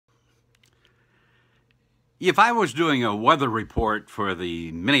If I was doing a weather report for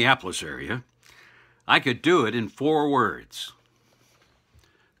the Minneapolis area, I could do it in 4 words.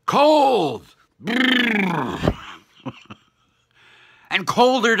 Cold! And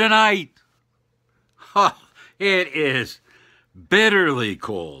colder tonight. It is bitterly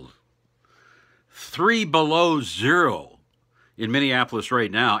cold. 3 below zero in Minneapolis right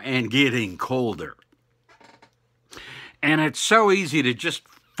now and getting colder. And it's so easy to just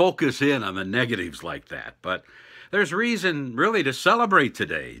focus in on the negatives like that. But there's reason really to celebrate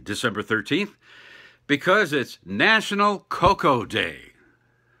today, December 13th, because it's National Cocoa Day.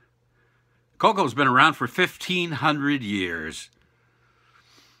 Cocoa's been around for 1,500 years.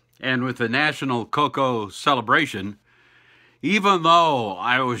 And with the National Cocoa Celebration, even though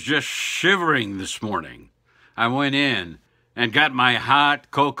I was just shivering this morning, I went in and got my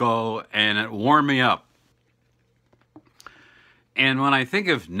hot cocoa and it warmed me up. And when I think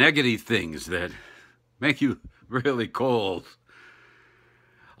of negative things that make you really cold,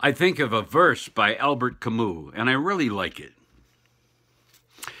 I think of a verse by Albert Camus, and I really like it.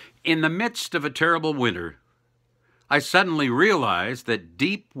 In the midst of a terrible winter, I suddenly realized that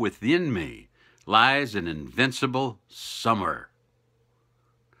deep within me lies an invincible summer.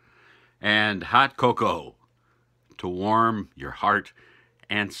 And hot cocoa to warm your heart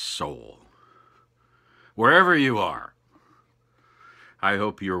and soul. Wherever you are, I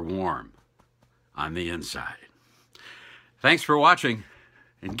hope you're warm on the inside. Thanks for watching,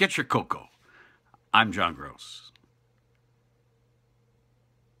 and get your cocoa. I'm John Gross.